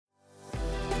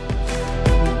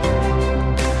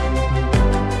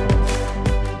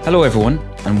Hello everyone,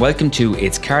 and welcome to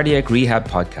It's Cardiac Rehab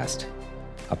Podcast,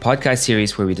 a podcast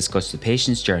series where we discuss the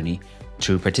patient's journey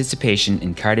through participation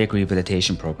in cardiac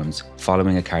rehabilitation programs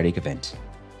following a cardiac event.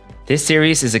 This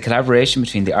series is a collaboration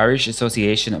between the Irish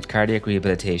Association of Cardiac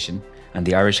Rehabilitation and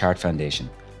the Irish Heart Foundation,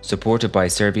 supported by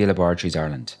Serbia Laboratories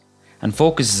Ireland, and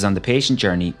focuses on the patient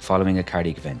journey following a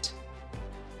cardiac event.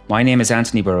 My name is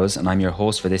Anthony Burrows and I'm your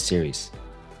host for this series.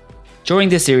 During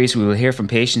this series, we will hear from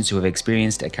patients who have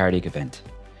experienced a cardiac event.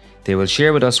 They will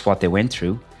share with us what they went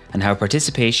through and how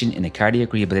participation in a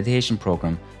cardiac rehabilitation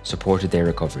program supported their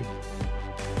recovery.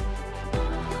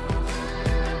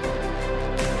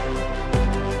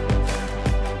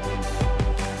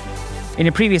 In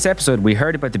a previous episode, we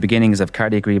heard about the beginnings of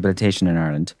cardiac rehabilitation in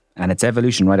Ireland and its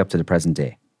evolution right up to the present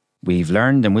day. We've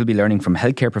learned and will be learning from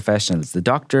healthcare professionals, the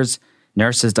doctors,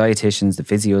 nurses, dietitians, the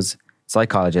physios,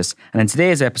 psychologists, and in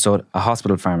today's episode, a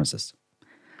hospital pharmacist.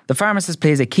 The pharmacist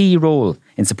plays a key role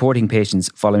in supporting patients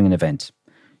following an event,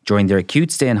 during their acute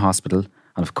stay in hospital,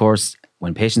 and of course,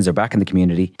 when patients are back in the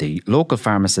community, the local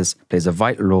pharmacist plays a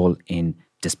vital role in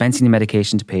dispensing the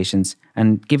medication to patients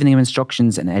and giving them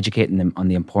instructions and educating them on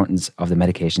the importance of the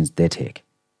medications they take.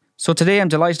 So today I'm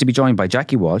delighted to be joined by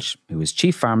Jackie Walsh, who is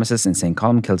Chief Pharmacist in St.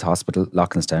 Columkille's Hospital,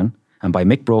 Loughlinstown, and by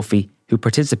Mick Brophy, who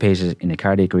participated in a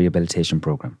cardiac rehabilitation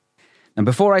programme. And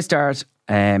before I start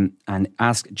and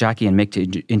ask Jackie and Mick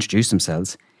to introduce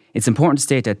themselves, it's important to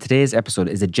state that today's episode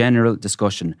is a general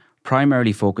discussion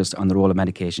primarily focused on the role of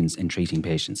medications in treating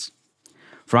patients.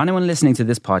 For anyone listening to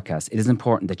this podcast, it is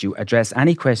important that you address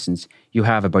any questions you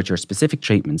have about your specific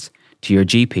treatments to your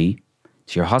GP,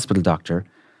 to your hospital doctor,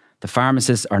 the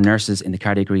pharmacists or nurses in the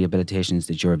cardiac rehabilitations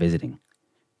that you're visiting.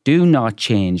 Do not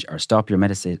change or stop your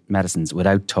medicines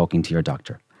without talking to your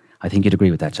doctor. I think you'd agree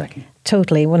with that, Jackie.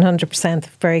 Totally, 100%.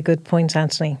 Very good point,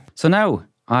 Anthony. So now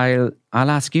I'll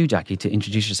ask you, Jackie, to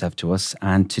introduce yourself to us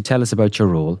and to tell us about your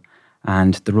role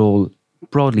and the role,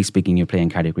 broadly speaking, you play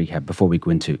in cardiac rehab before we go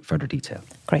into further detail.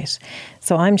 Great.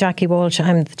 So I'm Jackie Walsh.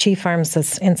 I'm the Chief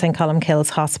Pharmacist in St.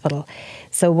 Columkille's Hospital.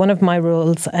 So one of my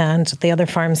roles, and the other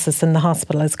pharmacists in the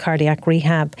hospital as cardiac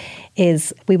rehab,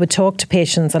 is we would talk to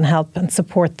patients and help and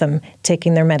support them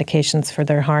taking their medications for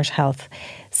their heart health.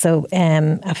 So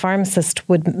a pharmacist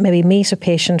would maybe meet a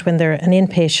patient when they're an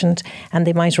inpatient and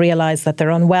they might realise that they're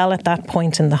unwell at that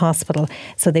point in the hospital.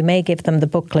 So they may give them the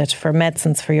booklet for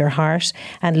medicines for your heart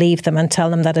and leave them and tell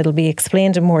them that it'll be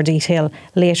explained in more detail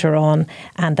later on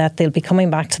and that they'll be coming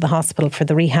back to the hospital for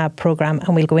the rehab programme,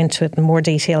 and we'll go into it in more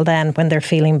detail then when they're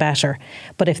feeling better.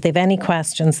 But if they've any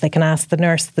questions, they can ask the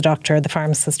nurse, the doctor or the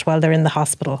pharmacist while they're in the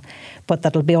hospital. But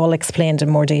that'll be all explained in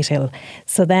more detail.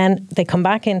 So then they come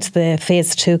back into the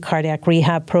phase 2 cardiac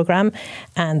rehab programme,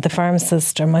 and the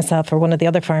pharmacist or myself or one of the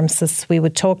other pharmacists, we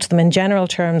would talk to them in general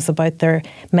terms about their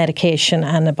medication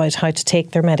and about how to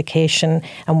take their medication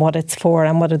and what it's for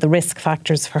and what are the risk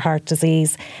factors for heart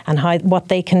disease and what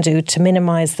they can do to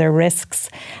minimise their risks.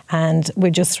 And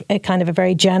we're just kind of a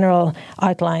very general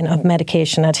outline of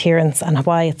medication adherence and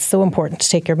why it's so important to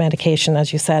take your medication,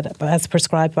 as you said, as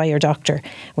prescribed by your doctor.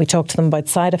 We talk to them about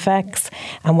side effects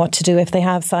and what to do if they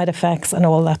have side effects and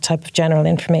all that type of general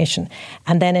information.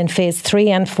 And then in phase 3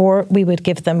 and 4, we would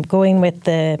give them, going with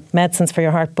the medicines for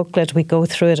your heart booklet, we'd go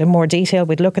through it in more detail.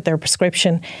 We'd look at their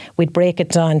prescription, we'd break it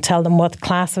down, tell them what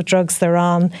class of drugs they're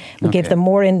on, we'd give them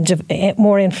more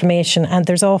information, and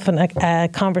there's often a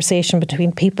conversation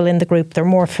between people in the group. They're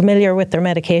more familiar with their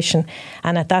medication,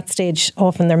 and at that stage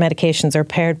often their medications are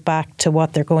paired back to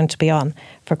what they're going to be on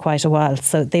for quite a while,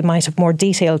 so they might have more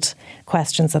detailed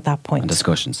questions at that point. And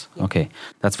discussions. Okay,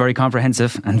 that's very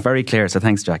comprehensive and very clear, so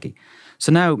thanks, Jackie.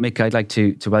 So now, Mick, I'd like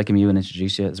to welcome you and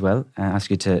introduce you as well,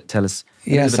 ask you to tell us a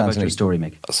little bit about your story,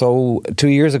 Mick. So 2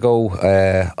 years ago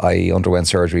I underwent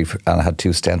surgery and I had 2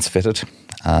 stents fitted,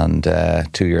 and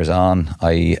 2 years on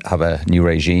I have a new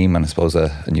regime and I suppose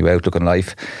a new outlook on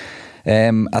life.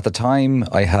 At the time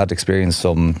I had experienced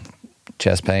some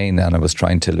chest pain and I was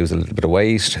trying to lose a little bit of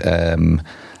weight.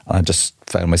 I just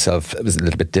found myself, it was a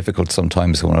little bit difficult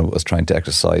sometimes when I was trying to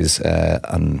exercise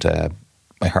and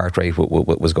my heart rate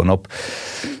was going up.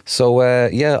 So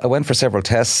I went for several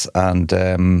tests and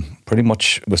pretty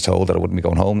much was told that I wouldn't be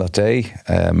going home that day.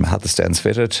 Had the stents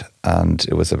fitted and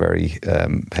it was a very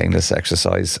painless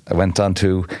exercise. I went on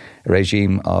to a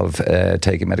regime of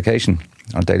taking medication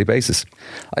on a daily basis.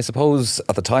 I suppose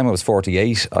at the time I was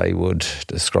 48, I would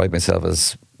describe myself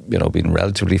as, being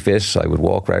relatively fit. I would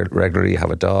walk regularly,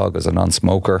 have a dog, as a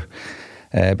non-smoker,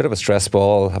 a bit of a stress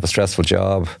ball, have a stressful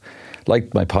job,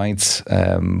 liked my pints,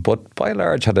 but by and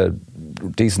large had a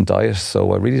decent diet,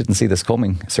 so I really didn't see this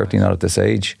coming, certainly not at this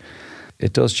age.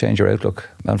 it does change your outlook.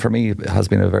 And for me, it has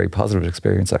been a very positive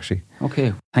experience, actually.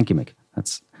 Okay, thank you, Mick.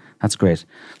 That's great.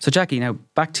 So Jackie, now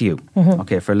back to you,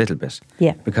 okay, for a little bit.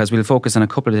 Yeah. Because we'll focus on a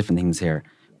couple of different things here.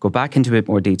 Go back into a bit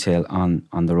more detail on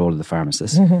the role of the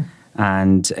pharmacist,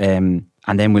 and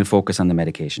then we'll focus on the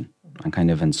medication and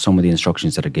kind of and some of the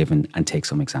instructions that are given and take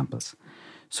some examples.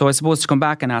 So I suppose to come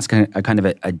back and ask a kind of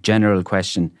a general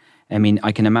question, I mean,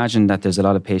 I can imagine that there's a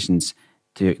lot of patients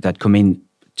that come in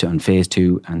on phase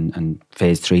 2 and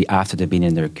phase 3 after they've been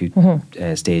in their acute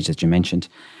stage that you mentioned,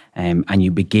 and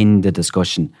you begin the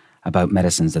discussion about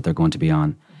medicines that they're going to be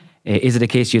on. Is it a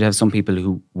case you'd have some people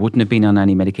who wouldn't have been on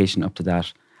any medication up to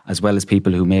that, as well as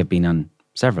people who may have been on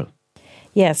several?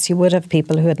 Yes, you would have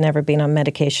people who had never been on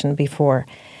medication before.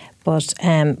 But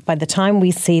by the time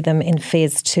we see them in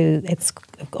phase 2, it's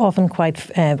often quite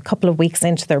a couple of weeks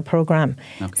into their programme.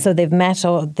 Okay. So they've met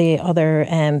all the other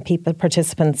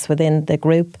participants within the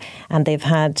group, and they've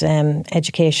had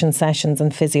education sessions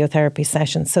and physiotherapy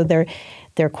sessions. So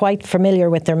they're quite familiar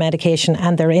with their medication,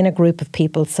 and they're in a group of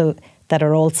people that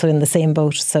are also in the same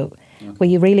boat. So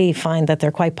we really find that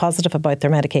they're quite positive about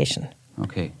their medication.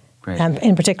 Okay. Great. And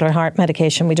in particular, heart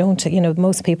medication, we don't,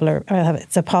 most people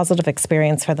it's a positive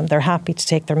experience for them. They're happy to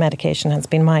take their medication, has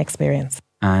been my experience.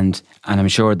 And I'm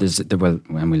sure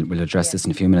we'll address this in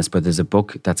a few minutes, but there's a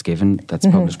book that's given, that's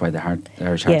published by the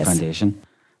Irish Heart Foundation.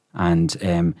 And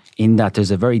in that, there's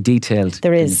a very detailed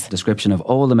description of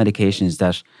all the medications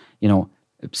that,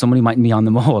 somebody mightn't be on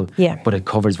them all, but it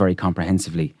covers very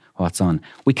comprehensively what's on.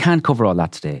 We can't cover all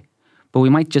that today. But we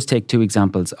might just take 2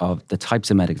 examples of the types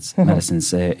of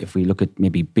medicines, if we look at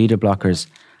maybe beta blockers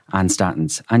and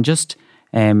statins, and just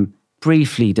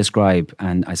briefly describe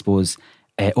and I suppose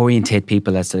orientate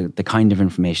people as to the kind of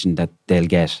information that they'll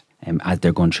get as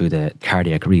they're going through the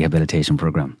cardiac rehabilitation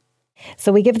programme.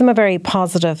 So we give them a very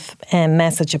positive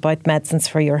message about medicines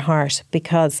for your heart,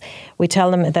 because we tell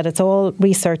them that it's all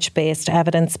research-based,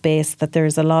 evidence-based, that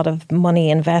there's a lot of money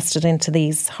invested into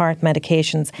these heart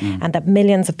medications, and that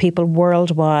millions of people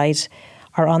worldwide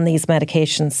are on these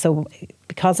medications. So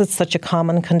because it's such a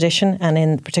common condition,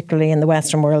 and particularly in the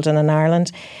Western world and in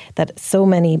Ireland, that so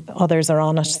many others are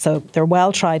on it. So they're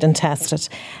well tried and tested,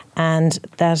 and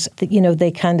that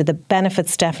the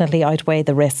benefits definitely outweigh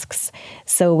the risks.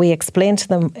 So we explain to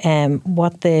them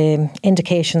what the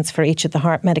indications for each of the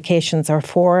heart medications are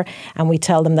for, and we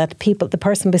tell them that the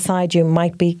person beside you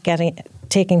might be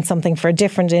taking something for a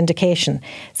different indication.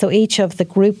 So each of the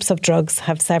groups of drugs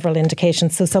have several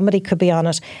indications. So somebody could be on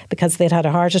it because they'd had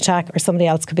a heart attack, or somebody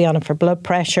else could be on it for blood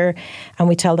pressure. And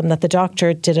we tell them that the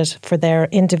doctor did it for their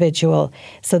individual,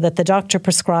 so that the doctor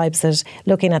prescribes it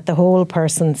looking at the whole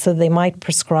person. So they might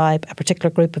prescribe a particular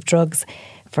group of drugs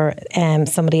for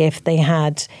somebody if they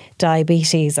had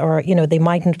diabetes, or they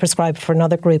mightn't prescribe for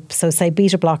another group. So say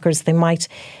beta blockers,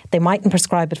 they mightn't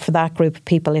prescribe it for that group of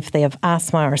people if they have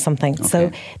asthma or something. Okay.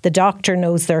 So the doctor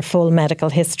knows their full medical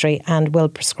history and will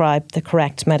prescribe the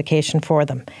correct medication for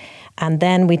them. And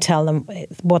then we tell them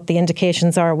what the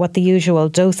indications are, what the usual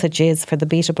dosage is for the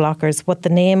beta blockers, what the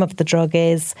name of the drug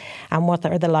is, and what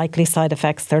are the likely side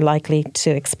effects they're likely to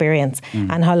experience,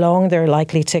 and how long they're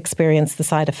likely to experience the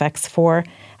side effects for,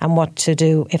 and what to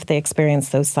do if they experience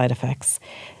those side effects.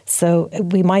 So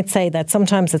we might say that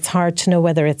sometimes it's hard to know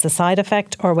whether it's a side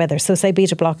effect or whether, so say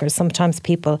beta blockers, sometimes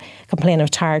people complain of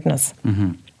tiredness.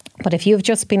 Mm-hmm. But if you've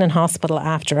just been in hospital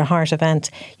after a heart event,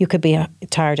 you could be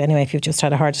tired anyway if you've just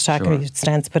had a heart attack, or you've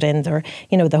stents put in, or,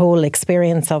 the whole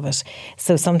experience of it.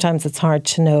 So sometimes it's hard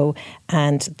to know.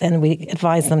 And then we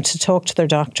advise them to talk to their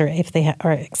doctor if they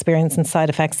are experiencing side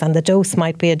effects, and the dose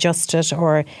might be adjusted,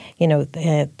 or,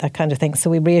 that kind of thing. So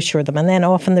we reassure them. And then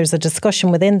often there's a discussion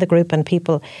within the group, and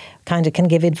people kind of can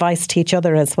give advice to each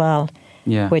other as well.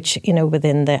 Yeah. Which,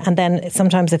 and then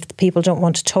sometimes if people don't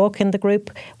want to talk in the group,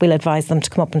 we'll advise them to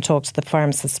come up and talk to the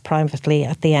pharmacist privately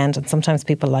at the end. And sometimes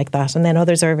people like that. And then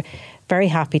others are very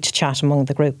happy to chat among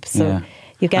the group. So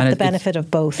you get the benefit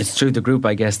of both. It's through the group,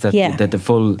 I guess, that the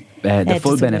full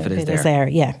benefit is there.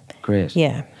 Yeah. Great.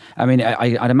 Yeah. I mean,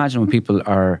 I'd imagine when people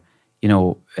are,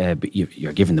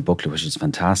 you're given the booklet, which is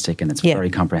fantastic, and it's very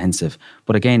comprehensive.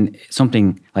 But again,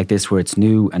 something like this where it's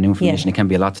new and information, it can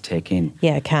be a lot to take in.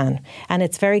 Yeah, it can. And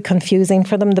it's very confusing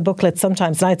for them, the booklet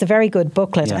sometimes. Now, it's a very good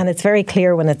booklet, and it's very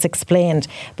clear when it's explained.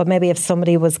 But maybe if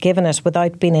somebody was given it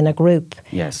without being in a group,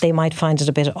 they might find it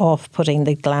a bit off-putting.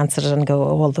 They glance at it and go,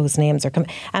 all those names are coming.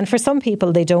 And for some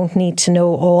people, they don't need to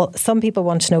know all. Some people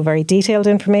want to know very detailed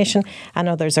information, and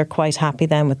others are quite happy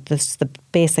then with the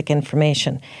basic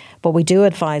information. But we do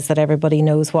advise advise that everybody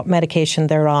knows what medication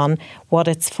they're on, what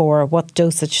it's for, what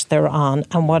dosage they're on,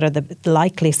 and what are the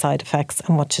likely side effects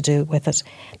and what to do with it.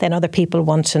 Then other people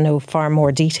want to know far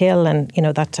more detail and, you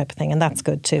know, that type of thing. And that's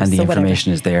good too. And the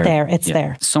information is there. It's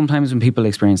there. Sometimes when people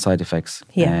experience side effects,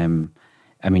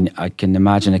 I mean, I can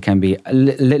imagine it can be a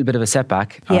little bit of a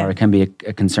setback, or it can be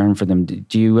a concern for them.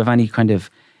 Do you have any kind of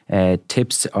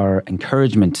tips or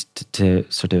encouragement to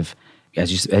sort of,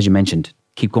 as you mentioned,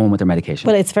 keep going with their medication?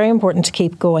 Well, it's very important to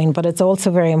keep going, but it's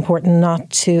also very important not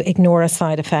to ignore a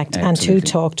side effect. Absolutely. And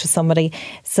to talk to somebody.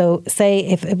 So say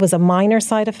if it was a minor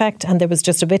side effect and there was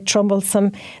just a bit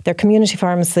troublesome, their community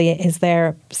pharmacy is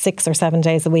there 6 or 7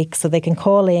 days a week, so they can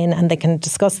call in and they can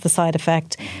discuss the side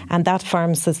effect, and that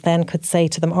pharmacist then could say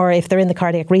to them, or if they're in the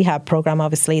cardiac rehab program,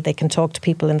 obviously they can talk to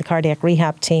people in the cardiac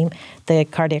rehab team, the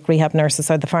cardiac rehab nurses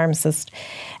or the pharmacist,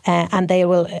 and they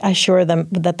will assure them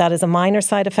that that is a minor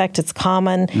side effect, it's common,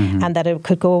 and that it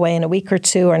could go away in a week or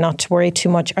two, or not to worry too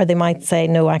much. Or they might say,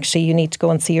 no, actually you need to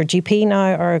go and see your GP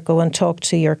now, or go and talk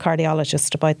to your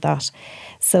cardiologist about that.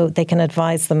 So they can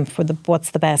advise them for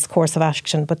what's the best course of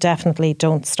action, but definitely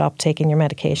don't stop taking your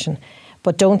medication.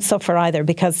 But don't suffer either,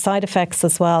 because side effects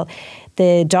as well,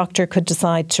 the doctor could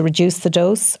decide to reduce the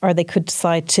dose, or they could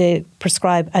decide to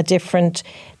prescribe a different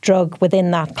drug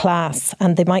within that class,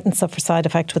 and they mightn't suffer side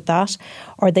effect with that.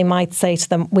 Or they might say to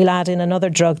them, we'll add in another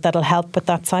drug that'll help with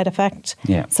that side effect.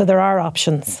 Yeah. So there are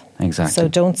options. Exactly. So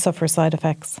don't suffer side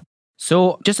effects.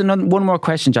 So just one more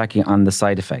question, Jackie, on the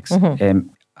side effects.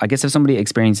 I guess if somebody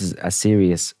experiences a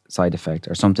serious side effect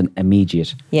or something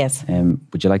immediate, yes,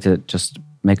 would you like to just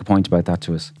make a point about that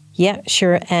to us? Yeah,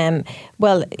 sure.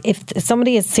 Well, if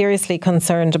somebody is seriously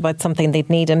concerned about something, they'd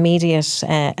need immediate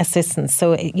assistance.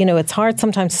 So, you know, it's hard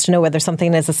sometimes to know whether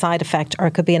something is a side effect or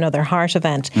it could be another heart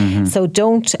event. So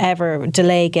don't ever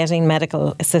delay getting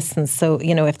medical assistance. So,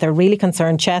 you know, if they're really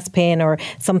concerned, chest pain or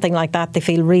something like that, they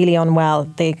feel really unwell,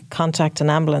 they contact an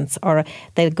ambulance, or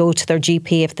they'll go to their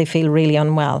GP if they feel really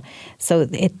unwell. So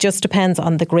it just depends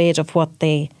on the grade of what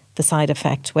the side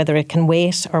effect, whether it can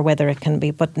wait or whether it can be.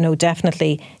 But no,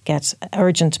 definitely get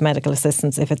urgent medical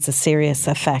assistance if it's a serious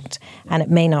effect, and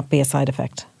it may not be a side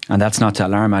effect. And that's not to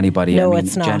alarm anybody. No, I mean,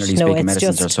 it's not. Generally speaking,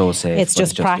 medicines are so safe. It's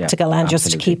just practical and absolutely.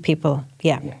 Just to keep people,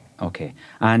 Okay.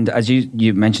 And as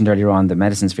you mentioned earlier on, the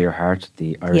Medicines for Your Heart,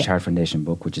 the Irish Heart Foundation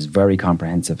book, which is very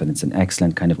comprehensive, and it's an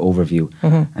excellent kind of overview,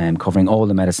 covering all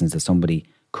the medicines that somebody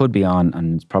could be on,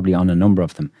 and it's probably on a number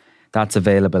of them. That's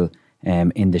available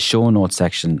in the show notes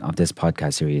section of this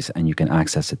podcast series, and you can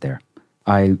access it there.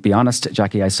 I'll be honest,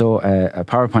 Jackie, I saw a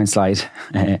PowerPoint slide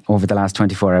over the last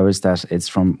 24 hours that it's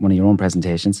from one of your own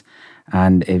presentations,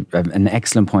 and an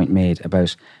excellent point made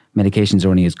about medications are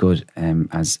only as good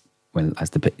as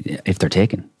if they're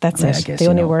taken. That's it. I guess, they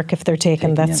only work if they're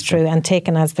taken. That's true. And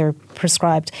taken as they're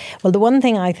prescribed. Well, the one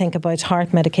thing I think about heart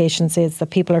medications is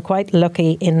that people are quite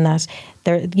lucky in that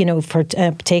they're, you know, for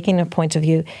taking a point of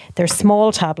view, they're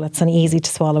small tablets and easy to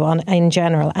swallow in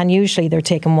general. And usually they're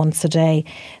taken once a day.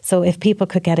 So if people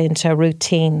could get into a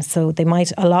routine, so they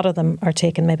might, a lot of them are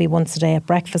taken maybe once a day at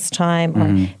breakfast time,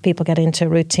 or people get into a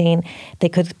routine. They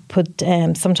could put,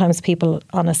 sometimes people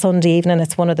on a Sunday evening,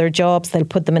 it's one of their jobs, they'll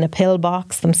put them in a pill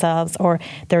box themselves, or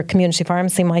their community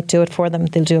pharmacy might do it for them.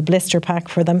 They'll do a blister pack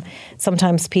for them.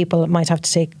 Sometimes people might have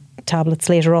to take tablets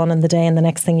later on in the day, and the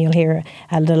next thing you'll hear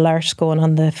a little alert going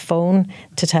on the phone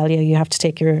to tell you have to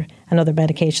take another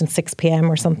medication 6 p.m.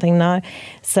 or something now.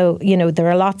 So, you know, there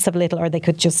are lots of little, or they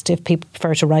could just, if people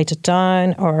prefer to write it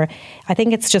down, or I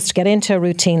think it's just to get into a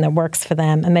routine that works for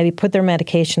them, and maybe put their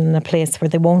medication in a place where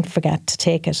they won't forget to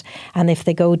take it. And if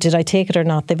they go, did I take it or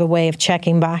not, they have a way of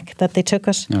checking back that they took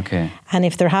it. Okay. And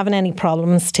if they're having any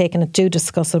problems taking it, do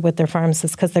discuss it with their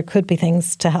pharmacist, because there could be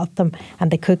things to help them, and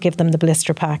they could give them the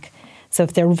blister pack. So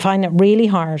if they find it really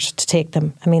hard to take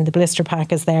them, I mean, the blister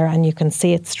pack is there and you can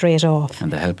see it straight off.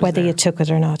 And the help is whether there. you took it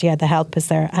or not. Yeah, the help is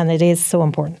there. And it is so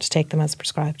important to take them as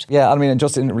prescribed. Yeah, I mean, and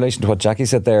just in relation to what Jackie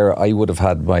said there, I would have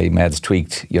had my meds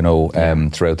tweaked, you know,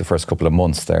 throughout the first couple of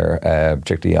months there,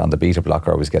 particularly on the beta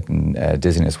blocker. I was getting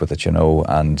dizziness with it, you know.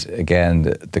 And again,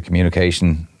 the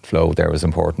communication flow there was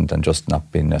important, and just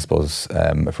not being, I suppose,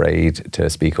 afraid to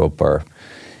speak up, or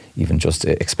even just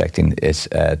expecting it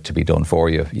to be done for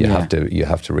you. You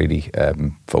have to really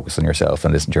focus on yourself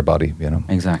and listen to your body, you know.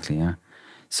 Exactly, yeah.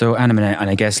 So, and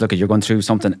I guess, look, you're going through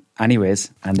something anyways,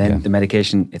 and then the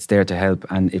medication, it's there to help,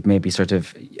 and it may be sort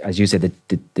of, as you said,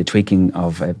 the tweaking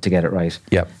of to get it right.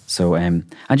 Yeah. So, and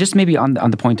just maybe on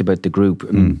the point about the group,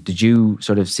 did you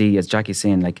sort of see, as Jackie's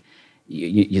saying, like,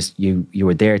 you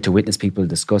were there to witness people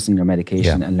discussing their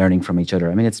medication and learning from each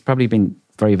other. I mean, it's probably been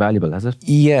very valuable, has it?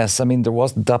 Yes, I mean, there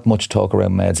wasn't that much talk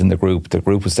around meds in the group. The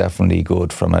group was definitely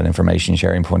good from an information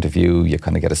sharing point of view. You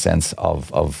kind of get a sense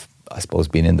of I suppose,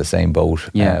 being in the same boat.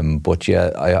 But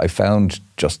I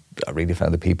really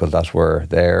found the people that were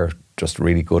there just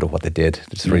really good at what they did.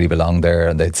 They just really belonged there,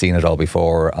 and they'd seen it all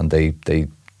before, and they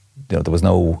there was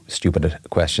no stupid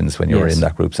questions when you were in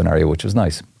that group scenario, which was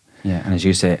nice. Yeah, and as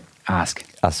you say, ask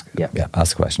ask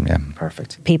a question.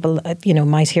 Perfect. People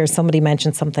might hear somebody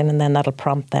mention something, and then that'll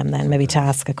prompt them then maybe to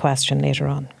ask a question later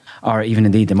on. Or even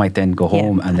indeed, they might then go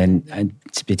home and then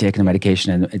be taking a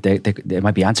medication, and they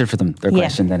might be answered for them, their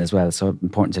question then as well. So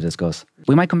important to discuss.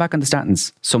 We might come back on the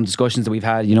statins. Some discussions that we've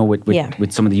had,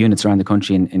 with some of the units around the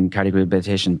country in cardiac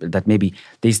rehabilitation, that maybe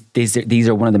these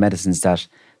are one of the medicines that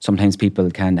sometimes people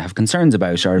can have concerns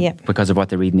about, or because of what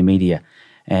they read in the media.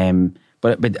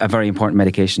 But a very important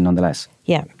medication nonetheless.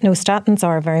 Yeah, no, statins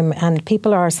are and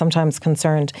people are sometimes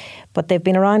concerned, but they've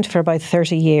been around for about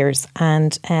 30 years,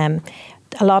 and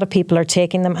a lot of people are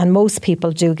taking them, and most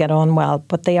people do get on well,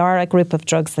 but they are a group of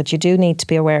drugs that you do need to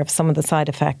be aware of some of the side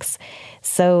effects.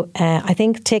 So I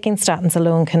think taking statins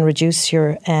alone can reduce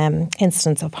your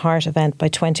incidence of heart event by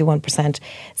 21%.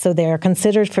 So they are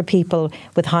considered for people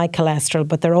with high cholesterol,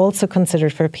 but they're also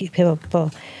considered for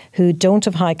people who don't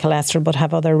have high cholesterol but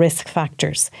have other risk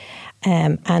factors.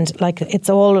 And it's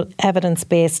all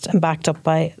evidence-based and backed up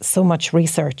by so much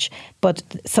research. But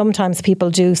sometimes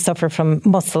people do suffer from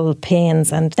muscle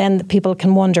pains, and then people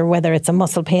can wonder whether it's a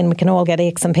muscle pain. We can all get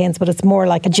aches and pains, but it's more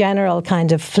like a general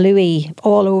kind of fluey,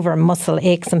 all over muscle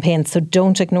aches and pains. So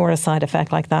don't ignore a side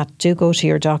effect like that. Do go to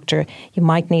your doctor. You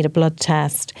might need a blood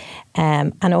test.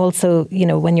 And also,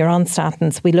 when you're on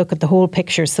statins, we look at the whole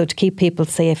picture. So to keep people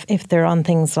safe, if they're on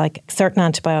things like certain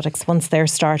antibiotics, once they're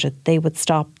started, they would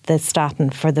stop the statin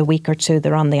for the week or two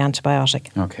they're on the antibiotic.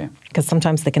 Okay. Because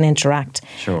sometimes they can interact.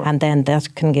 Sure. And then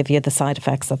that can give you the side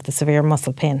effects of the severe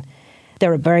muscle pain.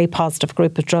 They're a very positive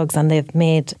group of drugs, and they've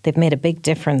made a big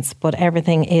difference. But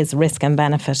everything is risk and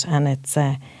benefit, and it's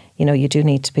you do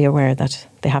need to be aware that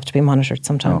they have to be monitored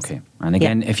sometimes. Okay. And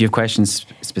again, if you have questions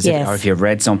specific, or if you've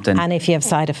read something, and if you have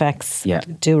side effects,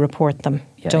 do report them.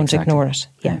 Don't ignore it.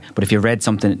 Yeah. But if you've read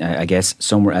something, I guess,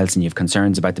 somewhere else, and you have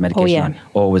concerns about the medication,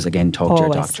 always again talk to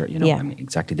your doctor. I mean,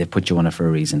 exactly, they put you on it for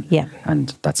a reason. Yeah.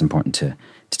 And that's important to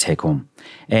take home.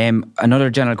 Another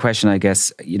general question, I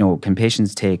guess, can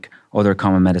patients take other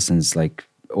common medicines like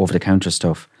over-the-counter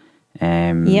stuff?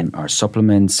 Or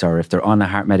supplements, or if they're on a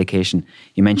heart medication?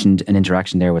 You mentioned an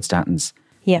interaction there with statins.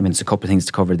 Yeah. I mean, it's a couple of things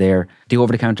to cover there. The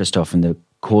over-the-counter stuff and the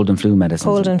cold and flu medicines.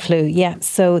 Cold and flu, yeah.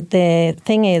 So the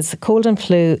thing is, cold and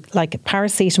flu, like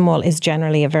paracetamol, is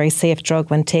generally a very safe drug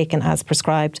when taken as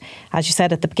prescribed. As you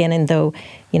said at the beginning, though,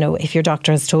 if your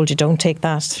doctor has told you don't take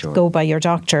that, go by your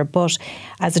doctor. But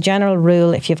as a general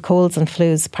rule, if you have colds and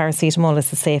flus, paracetamol is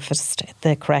the safest,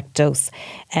 the correct dose.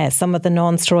 Some of the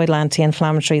non-steroidal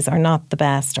anti-inflammatories are not the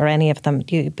best, or any of them.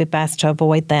 You'd be best to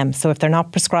avoid them. So if they're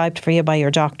not prescribed for you by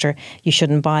your doctor, you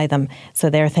shouldn't buy them. So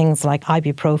they're things like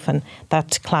ibuprofen,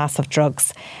 that class of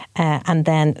drugs. And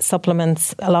then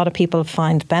supplements, a lot of people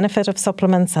find benefit of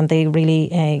supplements, and they really,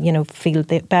 feel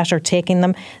better taking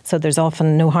them. So there's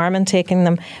often no harm in taking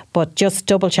them. But just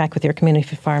double check with your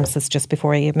community pharmacist just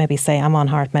before you maybe say, I'm on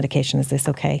heart medication, is this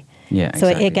okay? Yeah,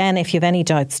 exactly. So again, if you have any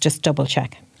doubts, just double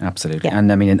check. Absolutely. Yeah.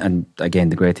 And I mean, and again,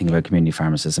 the great thing about community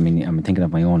pharmacists, I mean, I'm thinking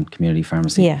of my own community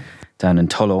pharmacy down in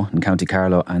Tullow in County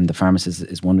Carlow, and the pharmacist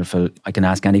is wonderful. I can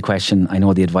ask any question. I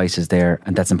know the advice is there,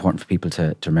 and that's important for people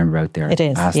to remember out there. It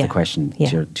is. Ask the question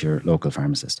to your local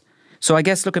pharmacist. So I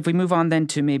guess, look, if we move on then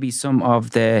to maybe some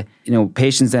of the,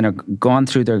 patients then are gone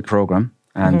through their programme,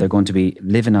 and they're going to be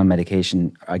living on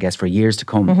medication, I guess, for years to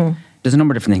come. There's a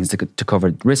number of different things to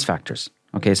cover. Risk factors.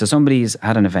 Okay, so somebody's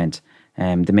had an event,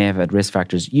 they may have had risk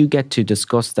factors. You get to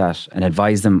discuss that and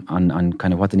advise them on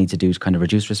kind of what they need to do to kind of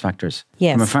reduce risk factors.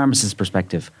 Yes. From a pharmacist's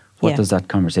perspective, what does that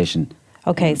conversation?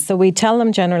 Okay, so we tell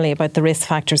them generally about the risk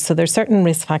factors. So there's certain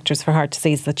risk factors for heart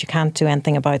disease that you can't do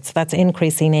anything about. So that's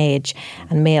increasing age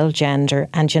and male gender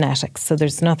and genetics. So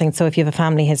there's nothing. So if you have a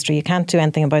family history, you can't do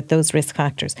anything about those risk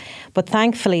factors. But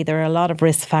thankfully, there are a lot of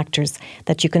risk factors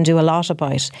that you can do a lot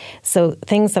about. So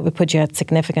things that would put you at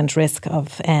significant risk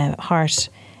of heart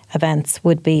events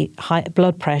would be high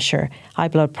blood pressure,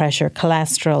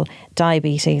 cholesterol,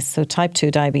 diabetes. So type 2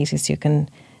 diabetes, you can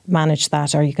manage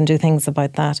that, or you can do things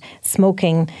about that.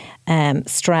 Smoking,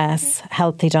 stress,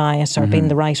 healthy diet, or being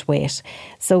the right weight.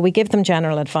 So we give them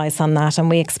general advice on that, and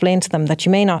we explain to them that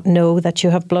you may not know that you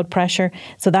have blood pressure,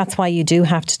 so that's why you do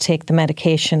have to take the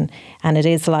medication, and it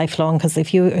is lifelong, because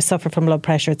if you suffer from blood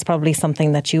pressure, it's probably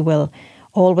something that you will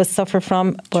always suffer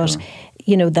from, but Sure.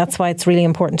 That's why it's really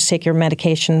important to take your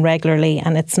medication regularly,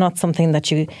 and it's not something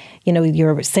that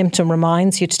your symptom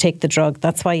reminds you to take the drug.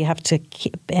 That's why you have to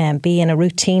be in a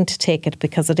routine to take it,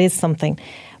 because it is something.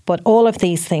 But all of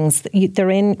these things,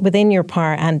 they're within your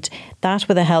power, and that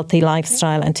with a healthy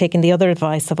lifestyle and taking the other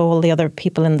advice of all the other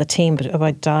people in the team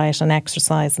about diet and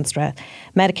exercise and stress.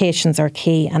 Medications are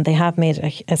key, and they have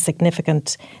made a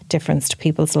significant difference to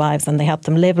people's lives, and they help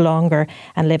them live longer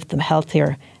and live them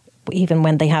healthier, even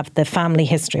when they have the family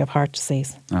history of heart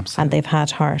disease. Absolutely. And they've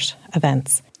had heart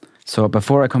events. So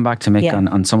before I come back to Mick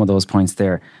on some of those points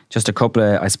there, just a couple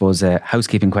of, I suppose,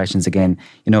 housekeeping questions again.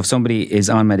 If somebody is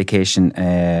on medication,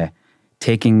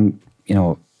 taking,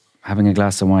 having a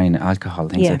glass of wine, alcohol,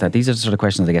 things like that. These are the sort of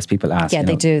questions I guess people ask. Yeah,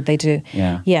 they do.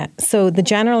 Yeah. So the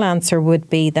general answer would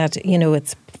be that,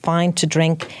 it's fine to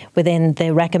drink within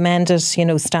the recommended,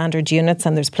 standard units,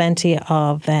 and there's plenty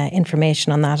of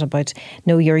information on that about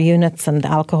know your units and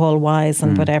alcohol-wise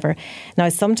and whatever. Now,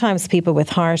 sometimes people with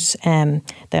heart, I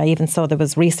even saw there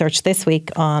was research this week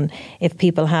on if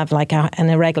people have like an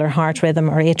irregular heart rhythm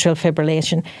or atrial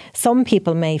fibrillation, some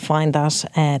people may find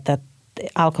that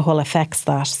alcohol affects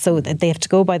that, so they have to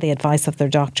go by the advice of their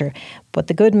doctor. But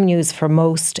the good news for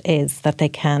most is that they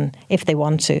can, if they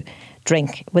want to,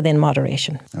 drink within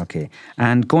moderation. Okay.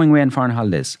 And going away on foreign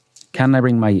holidays, can I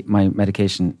bring my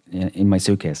medication in my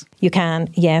suitcase? You can,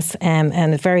 yes.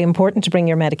 And it's very important to bring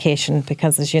your medication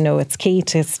because, as you know, it's key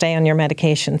to stay on your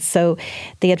medication. So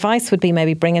the advice would be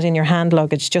maybe bring it in your hand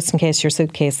luggage just in case your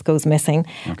suitcase goes missing.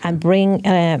 Okay. And bring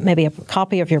maybe a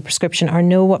copy of your prescription or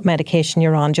know what medication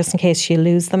you're on just in case you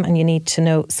lose them and you need to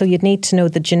know. So you'd need to know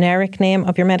the generic name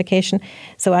of your medication.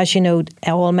 So as you know,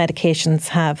 all medications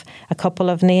have a couple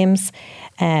of names.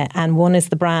 And one is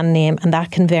the brand name, and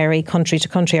that can vary country to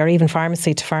country or even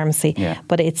pharmacy to pharmacy. Yeah.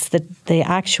 But it's the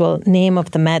actual name of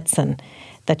the medicine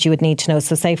that you would need to know.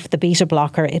 So say for the beta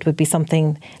blocker, it would be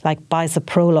something like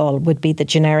bisoprolol would be the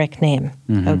generic name,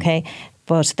 okay?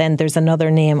 But then there's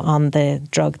another name on the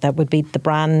drug that would be the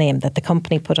brand name that the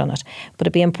company put on it. But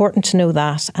it'd be important to know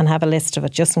that and have a list of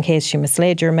it just in case you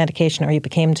mislaid your medication or you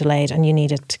became delayed and you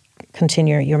needed to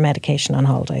continue your medication on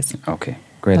holidays. Okay,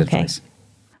 great advice.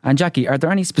 And Jackie, are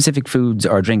there any specific foods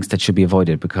or drinks that should be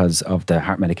avoided because of the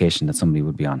heart medication that somebody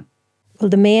would be on? Well,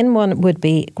 the main one would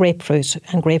be grapefruit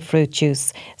and grapefruit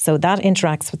juice. So that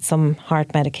interacts with some heart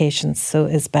medications, so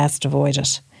it's best to avoid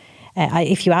it.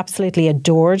 If you absolutely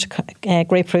adored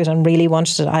grapefruit and really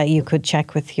wanted it, you could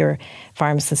check with your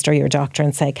pharmacist or your doctor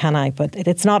and say, can I? But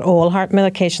it's not all heart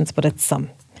medications, but it's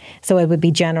some. So it would be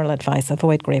general advice,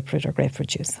 avoid grapefruit or grapefruit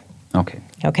juice.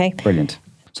 Okay? Brilliant.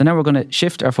 So now we're going to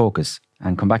shift our focus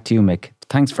and come back to you, Mick.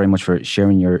 Thanks very much for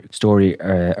sharing your story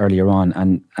earlier on.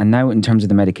 And now in terms of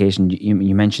the medication,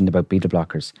 you mentioned about beta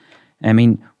blockers. I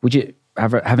mean, would you,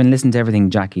 having listened to everything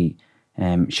Jackie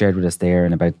shared with us there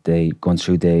and about going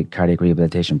through the cardiac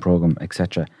rehabilitation program,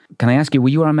 etc., can I ask you, were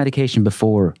you on medication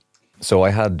before? So I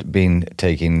had been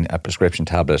taking a prescription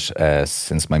tablet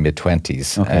since my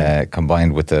mid-20s,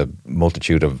 combined with a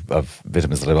multitude of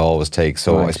vitamins that I always take.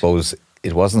 So I suppose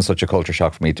it wasn't such a culture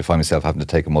shock for me to find myself having to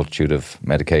take a multitude of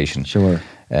medication. Sure.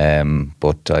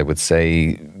 But I would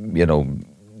say,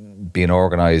 being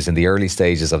organised in the early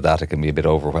stages of that, it can be a bit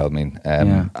overwhelming.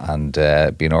 And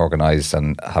being organised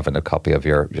and having a copy of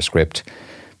your script.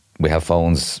 We have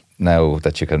phones now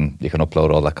that you can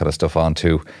upload all that kind of stuff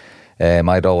onto.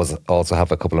 I'd always also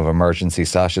have a couple of emergency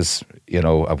stashes.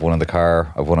 I've one in the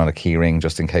car, I've one on a key ring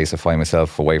just in case I find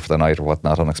myself away for the night or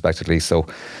whatnot unexpectedly. So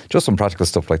just some practical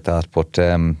stuff like that. But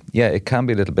it can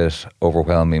be a little bit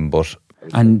overwhelming.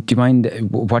 And do you mind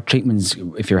what treatments,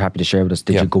 if you're happy to share with us,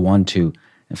 did you go on to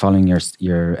following your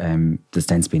the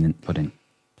stents being put in?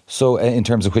 So in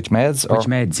terms of which meds? Which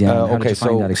meds, yeah. How did you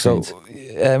find that experience?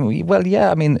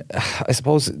 I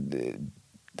suppose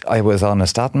I was on a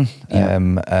statin,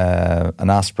 an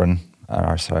aspirin,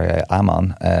 I'm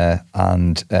on,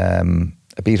 and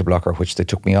a beta blocker, which they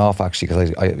took me off actually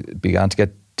because I began to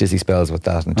get dizzy spells with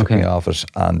that and took me off it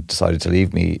and decided to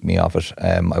leave me off it.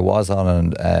 I was on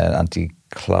an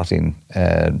anti-clotting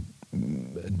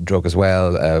drug as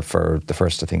well for the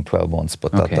first, I think, 12 months,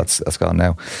 but that's gone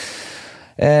now.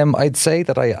 I'd say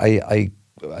that I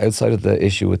outside of the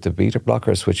issue with the beta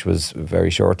blockers, which was very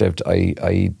short-lived,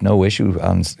 I no issue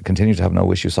and continue to have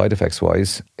no issue side effects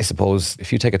wise. I suppose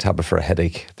if you take a tablet for a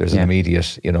headache, there's an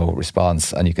immediate,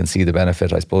 response, and you can see the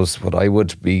benefit. I suppose what I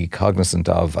would be cognizant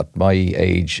of at my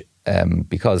age,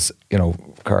 because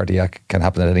cardiac can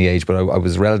happen at any age, but I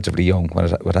was relatively young when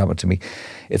it happened to me.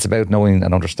 It's about knowing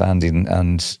and understanding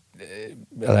and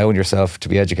allowing yourself to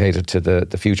be educated to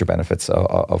the future benefits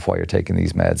of why you're taking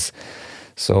these meds.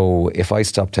 So if I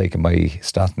stop taking my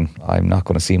statin, I'm not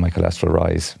going to see my cholesterol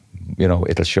rise.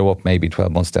 It'll show up maybe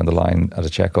 12 months down the line at a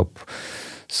checkup.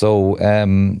 So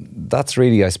that's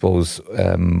really, I suppose,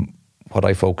 what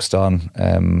I focused on.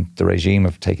 The regime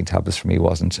of taking tablets for me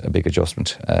wasn't a big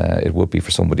adjustment. It would be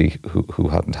for somebody who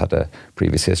hadn't had a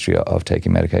previous history of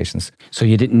taking medications. So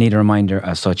you didn't need a reminder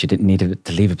as such? You didn't need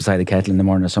to leave it beside the kettle in the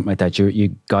morning or something like that? You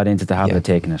got into the habit of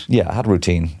taking it? Yeah, I had a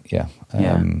routine,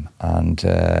 and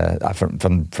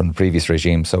from the previous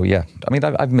regime. So yeah, I mean,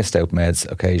 I've missed out meds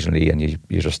occasionally, and you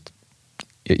just...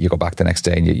 You go back the next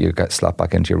day and you get slapped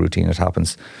back into your routine. It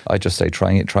happens. I just say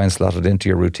try and slot it into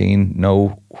your routine.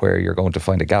 Know where you're going to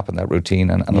find a gap in that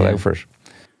routine and allow for it.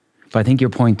 But I think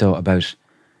your point though about,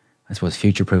 I suppose,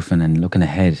 future-proofing and looking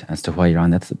ahead as to why you're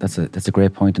on, that's a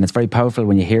great point, and it's very powerful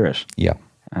when you hear it. Yeah.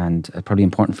 And it's probably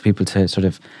important for people to sort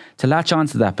of to latch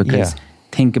onto that, because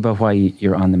think about why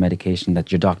you're on the medication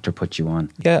that your doctor put you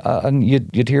on. Yeah, and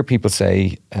you'd hear people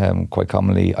say quite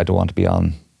commonly, I don't want to be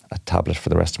on a tablet for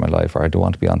the rest of my life, or I don't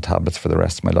want to be on tablets for the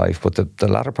rest of my life. But the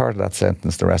latter part of that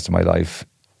sentence, the rest of my life,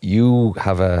 you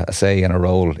have a say and a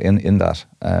role in that,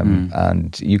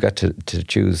 and you get to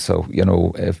choose. So,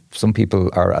 if some people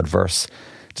are adverse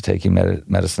to taking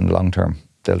medicine long term,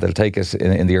 they'll take it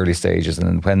in the early stages, and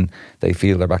then when they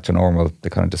feel they're back to normal, they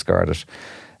kind of discard it.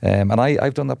 And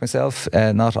I've done that myself,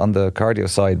 not on the cardio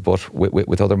side, but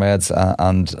with other meds.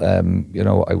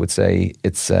 I would say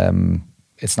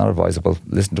it's not advisable.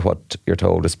 Listen to what you're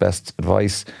told is best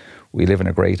advice. We live in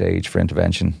a great age for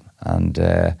intervention, and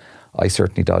I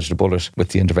certainly dodged a bullet with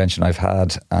the intervention I've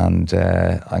had, and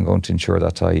I'm going to ensure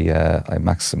that I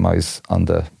maximise on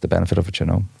the benefit of it.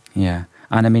 Yeah,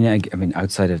 and I mean,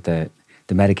 outside of the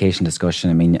medication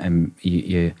discussion, I mean,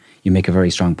 you make a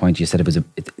very strong point. You said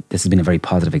this has been a very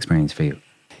positive experience for you.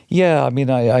 Yeah, I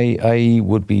mean, I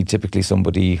would be typically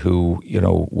somebody who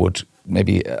would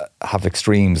maybe have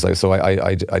extremes. So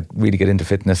I'd really get into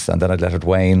fitness, and then I'd let it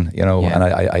wane, and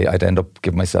I'd end up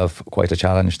giving myself quite a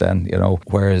challenge then,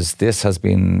 Whereas this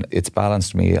it's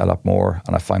balanced me a lot more,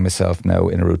 and I find myself now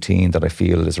in a routine that I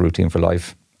feel is a routine for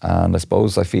life. And I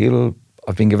suppose I feel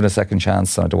I've been given a second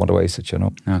chance, and I don't want to waste it,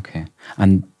 Okay.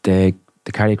 And the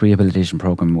cardiac rehabilitation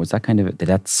program, was that did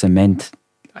that cement,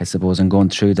 I suppose, and going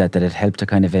through that, did it help to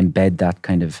kind of embed that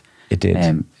kind of... It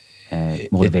did.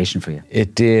 Motivation for you?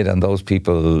 It did, and those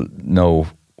people know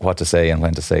what to say and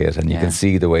when to say it, and you can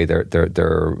see the way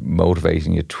they're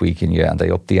motivating you, tweaking you, and they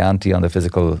up the ante on the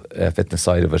physical fitness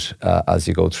side of it as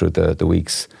you go through the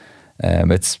weeks.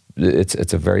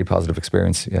 It's a very positive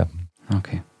experience. Yeah.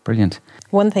 Okay. Brilliant.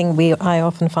 One thing I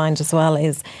often find as well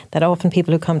is that often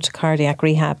people who come to cardiac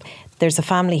rehab, there's a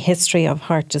family history of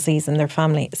heart disease in their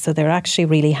family, so they're actually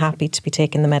really happy to be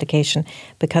taking the medication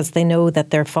because they know that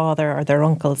their father or their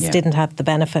uncles didn't have the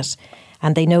benefit,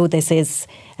 and they know this is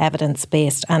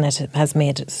evidence-based and it has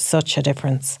made such a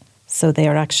difference. So they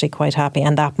are actually quite happy,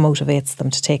 and that motivates them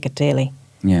to take it daily.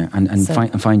 Yeah, and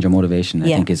find your motivation, I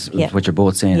think, is what you're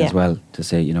both saying as well, to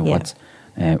say,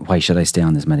 why should I stay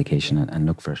on this medication and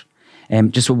look for it.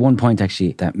 Just one point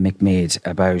actually that Mick made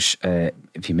about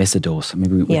if you miss a dose,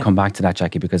 maybe we'll come back to that,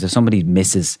 Jackie, because if somebody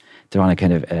misses, they're on a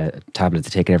kind of tablet to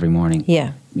take it every morning,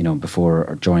 before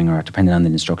or during or depending on the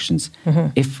instructions.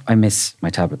 If I miss my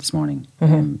tablet this morning,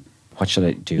 what should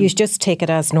I do? You should just take it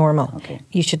as normal. Okay.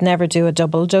 You should never do a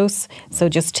double dose, so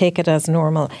just take it as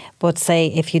normal. But say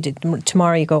if you did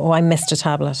tomorrow, you go, I missed a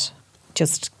tablet,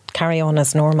 just carry on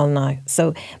as normal now.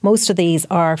 So most of these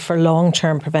are for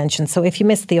long-term prevention. So if you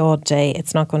miss the odd day,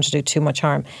 it's not going to do too much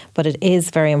harm. But it is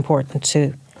very important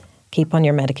to keep on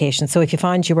your medication. So if you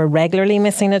find you were regularly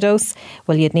missing a dose,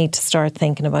 well, you'd need to start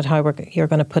thinking about how you're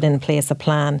going to put in place a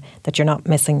plan that you're not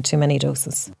missing too many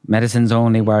doses. Medicines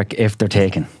only work if they're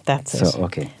taken. That's it. So,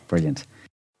 okay, brilliant.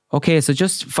 Okay, so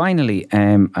just finally,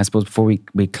 I suppose before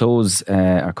we close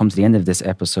or come to the end of this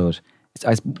episode,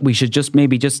 we should just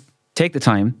take the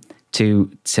time to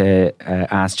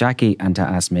ask Jackie and to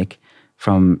ask Mick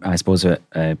from, I suppose,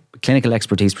 a clinical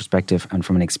expertise perspective and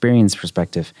from an experience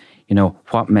perspective,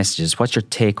 what's your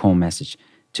take-home message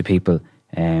to people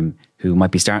who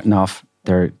might be starting off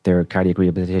their cardiac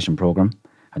rehabilitation program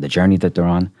or the journey that they're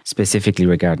on, specifically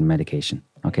regarding medication?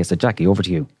 Okay, so Jackie, over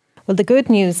to you. Well, the good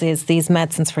news is these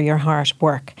medicines for your heart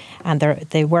work, and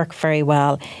they work very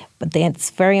well. But it's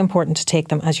very important to take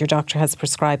them as your doctor has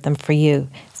prescribed them for you.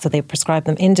 So they prescribe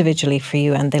them individually for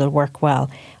you and they'll work well.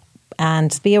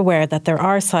 And be aware that there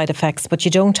are side effects, but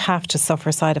you don't have to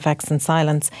suffer side effects in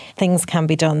silence. Things can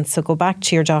be done. So go back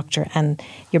to your doctor and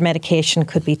your medication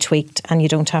could be tweaked and you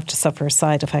don't have to suffer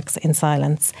side effects in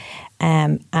silence.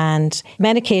 And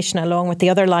medication, along with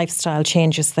the other lifestyle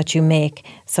changes that you make,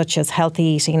 such as healthy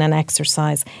eating and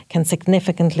exercise, can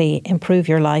significantly improve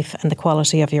your life and the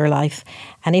quality of your life.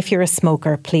 And if you're a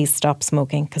smoker, please stop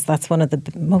smoking, because that's one of the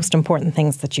most important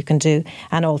things that you can do.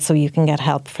 And also you can get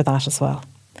help for that as well.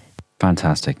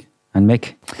 Fantastic. And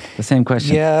Mick, the same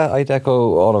question. Yeah, I'd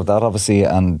echo all of that, obviously,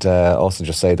 and also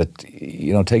just say that,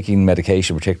 taking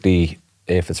medication, particularly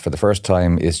if it's for the first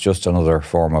time, is just another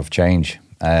form of change.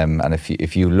 And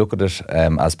if you look at it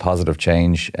as positive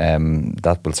change,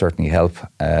 that will certainly help.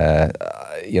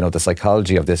 The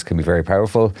psychology of this can be very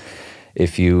powerful.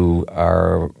 If you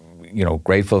are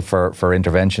grateful for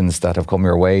interventions that have come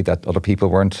your way that other people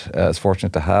weren't as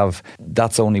fortunate to have,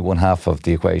 that's only one half of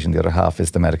the equation. The other half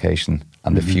is the medication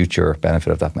and the future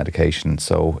benefit of that medication.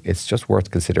 So it's just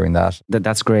worth considering that.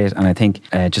 That's great. And I think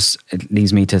it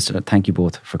leaves me to thank you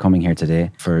both for coming here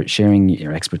today, for sharing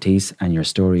your expertise and your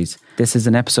stories. This is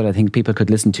an episode I think people could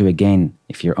listen to again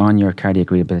if you're on your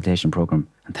cardiac rehabilitation programme.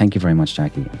 And thank you very much,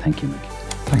 Jackie. And thank you, Mick.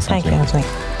 Thanks, Thank you, Anthony.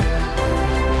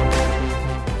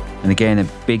 And again, a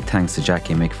big thanks to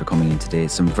Jackie and Mick for coming in today.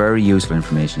 Some very useful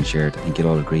information shared, I think you'll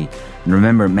all agree. And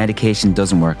remember, medication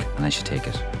doesn't work unless you take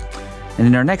it. And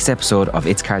in our next episode of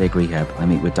It's Cardiac Rehab, I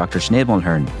meet with Dr. Sinead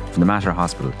Mulhern from the Mater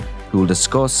Hospital, who will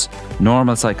discuss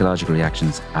normal psychological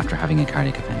reactions after having a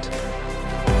cardiac event.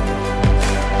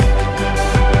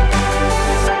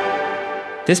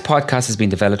 This podcast has been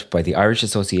developed by the Irish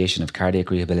Association of Cardiac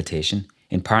Rehabilitation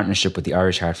in partnership with the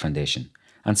Irish Heart Foundation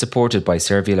and supported by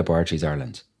Servia Laboratories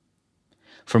Ireland.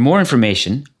 For more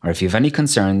information, or if you have any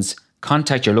concerns,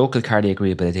 contact your local cardiac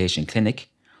rehabilitation clinic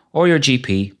or your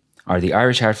GP or the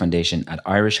Irish Heart Foundation at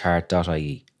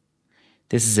irishheart.ie.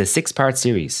 This is a 6-part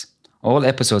series. All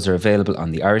episodes are available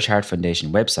on the Irish Heart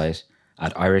Foundation website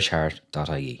at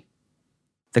irishheart.ie.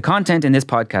 The content in this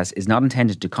podcast is not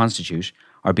intended to constitute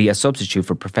or be a substitute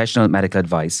for professional medical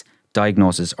advice,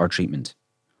 diagnosis or treatment.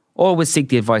 Always seek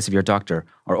the advice of your doctor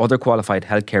or other qualified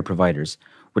healthcare providers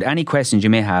with any questions you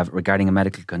may have regarding a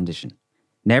medical condition.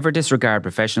 Never disregard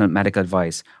professional medical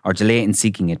advice or delay in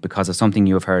seeking it because of something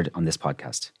you have heard on this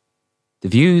podcast. The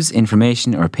views,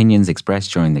 information or opinions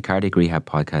expressed during the Cardiac Rehab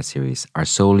podcast series are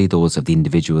solely those of the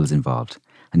individuals involved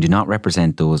and do not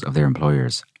represent those of their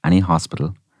employers, any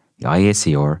hospital, the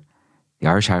IACR, the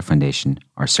Irish Heart Foundation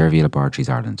or Servia Laboratories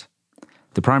Ireland.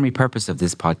 The primary purpose of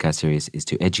this podcast series is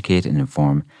to educate and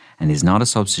inform and is not a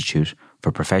substitute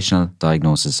for professional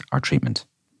diagnosis or treatment.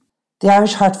 The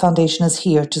Irish Heart Foundation is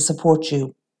here to support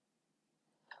you.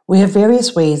 We have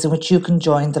various ways in which you can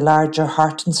join the larger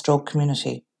heart and stroke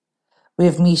community. We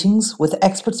have meetings with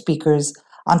expert speakers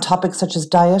on topics such as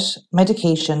diet,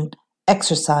 medication,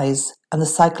 exercise, and the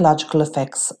psychological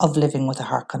effects of living with a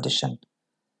heart condition.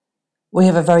 We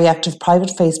have a very active private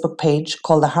Facebook page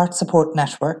called the Heart Support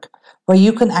Network, where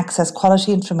you can access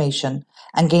quality information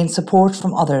and gain support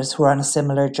from others who are on a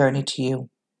similar journey to you.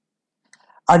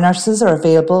 Our nurses are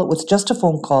available with just a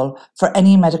phone call for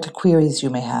any medical queries you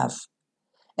may have.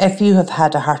 If you have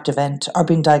had a heart event or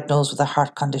been diagnosed with a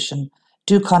heart condition,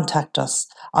 do contact us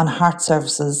on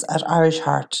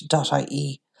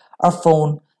heartservices@irishheart.ie or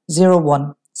phone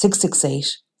 01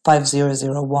 668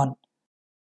 5001.